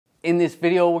In this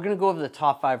video, we're going to go over the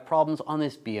top 5 problems on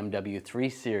this BMW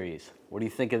 3 Series. What do you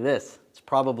think of this? It's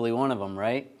probably one of them,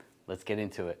 right? Let's get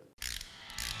into it.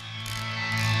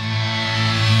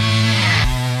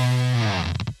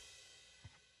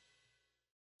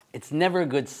 It's never a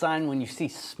good sign when you see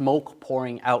smoke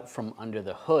pouring out from under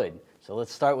the hood. So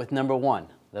let's start with number 1,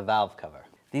 the valve cover.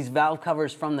 These valve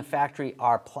covers from the factory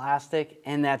are plastic,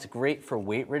 and that's great for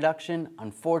weight reduction.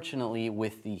 Unfortunately,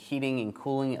 with the heating and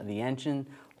cooling of the engine,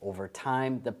 over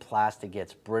time, the plastic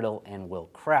gets brittle and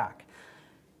will crack.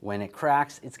 When it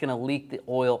cracks, it's going to leak the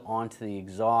oil onto the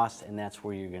exhaust, and that's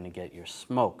where you're going to get your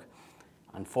smoke.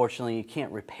 Unfortunately, you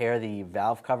can't repair the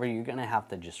valve cover. You're going to have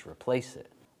to just replace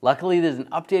it. Luckily, there's an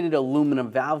updated aluminum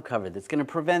valve cover that's going to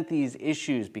prevent these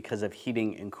issues because of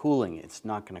heating and cooling. It's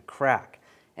not going to crack.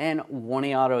 And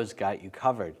 1A Auto's got you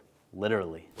covered,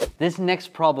 literally. This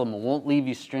next problem won't leave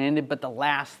you stranded, but the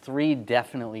last 3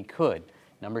 definitely could.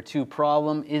 Number 2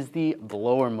 problem is the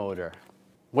blower motor.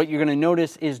 What you're going to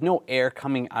notice is no air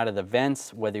coming out of the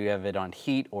vents, whether you have it on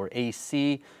heat or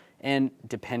AC, and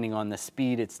depending on the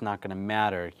speed, it's not going to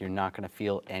matter. You're not going to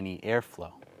feel any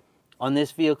airflow. On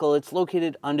this vehicle, it's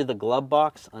located under the glove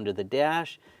box, under the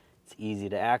dash. It's easy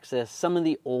to access. Some of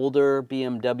the older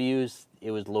BMWs, it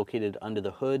was located under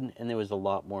the hood, and there was a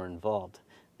lot more involved.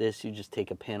 This, you just take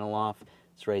a panel off.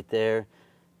 It's right there.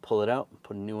 Pull it out,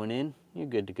 put a new one in, you're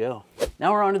good to go.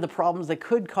 Now we're on to the problems that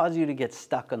could cause you to get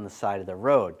stuck on the side of the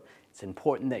road. It's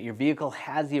important that your vehicle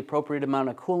has the appropriate amount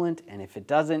of coolant, and if it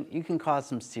doesn't, you can cause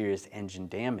some serious engine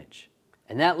damage.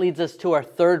 And that leads us to our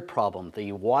 3rd problem,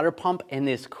 the water pump and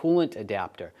this coolant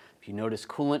adapter. If you notice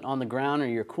coolant on the ground or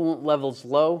your coolant level's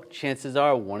low, chances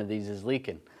are one of these is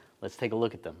leaking. Let's take a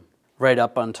look at them. Right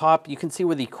up on top, you can see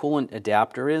where the coolant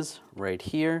adapter is, right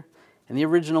here. And the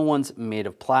original one's made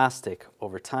of plastic.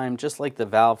 Over time, just like the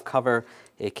valve cover,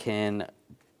 it can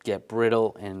get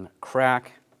brittle and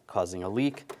crack, causing a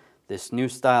leak. This new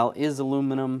style is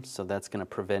aluminum, so that's going to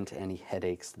prevent any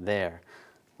headaches there.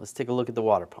 Let's take a look at the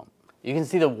water pump. You can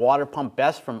see the water pump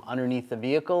best from underneath the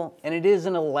vehicle, and it is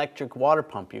an electric water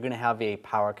pump. You're going to have a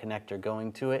power connector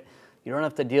going to it. You don't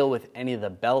have to deal with any of the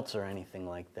belts or anything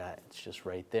like that. It's just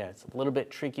right there. It's a little bit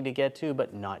tricky to get to,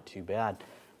 but not too bad.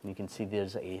 And you can see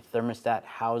there's a thermostat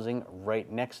housing right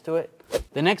next to it.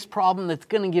 The next problem that's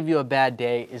going to give you a bad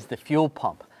day is the fuel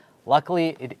pump.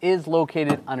 Luckily, it is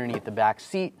located underneath the back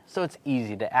seat, so it's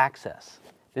easy to access.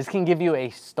 This can give you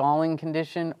a stalling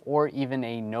condition or even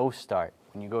a no start.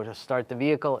 When you go to start the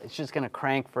vehicle, it's just going to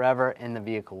crank forever and the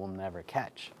vehicle will never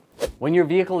catch. When your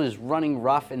vehicle is running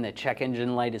rough and the check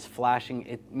engine light is flashing,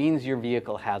 it means your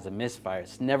vehicle has a misfire.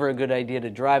 It's never a good idea to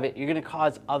drive it. You're going to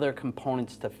cause other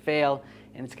components to fail,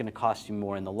 and it's going to cost you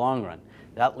more in the long run.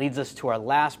 That leads us to our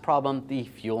last problem, the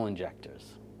fuel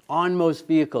injectors. On most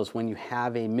vehicles, when you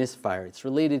have a misfire, it's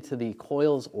related to the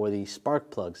coils or the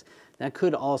spark plugs. That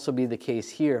could also be the case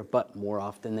here, but more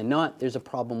often than not, there's a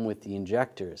problem with the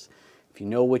injectors. If you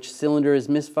know which cylinder is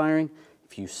misfiring,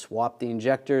 if you swap the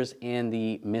injectors and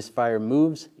the misfire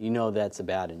moves, you know that's a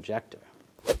bad injector.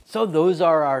 So those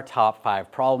are our top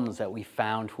 5 problems that we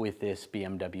found with this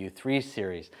BMW 3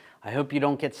 Series. I hope you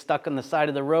don't get stuck on the side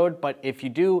of the road, but if you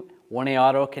do, 1A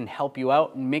Auto can help you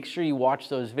out, and make sure you watch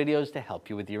those videos to help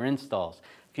you with your installs.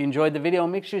 If you enjoyed the video,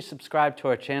 make sure you subscribe to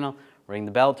our channel, ring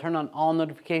the bell, turn on all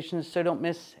notifications so you don't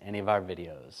miss any of our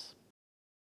videos.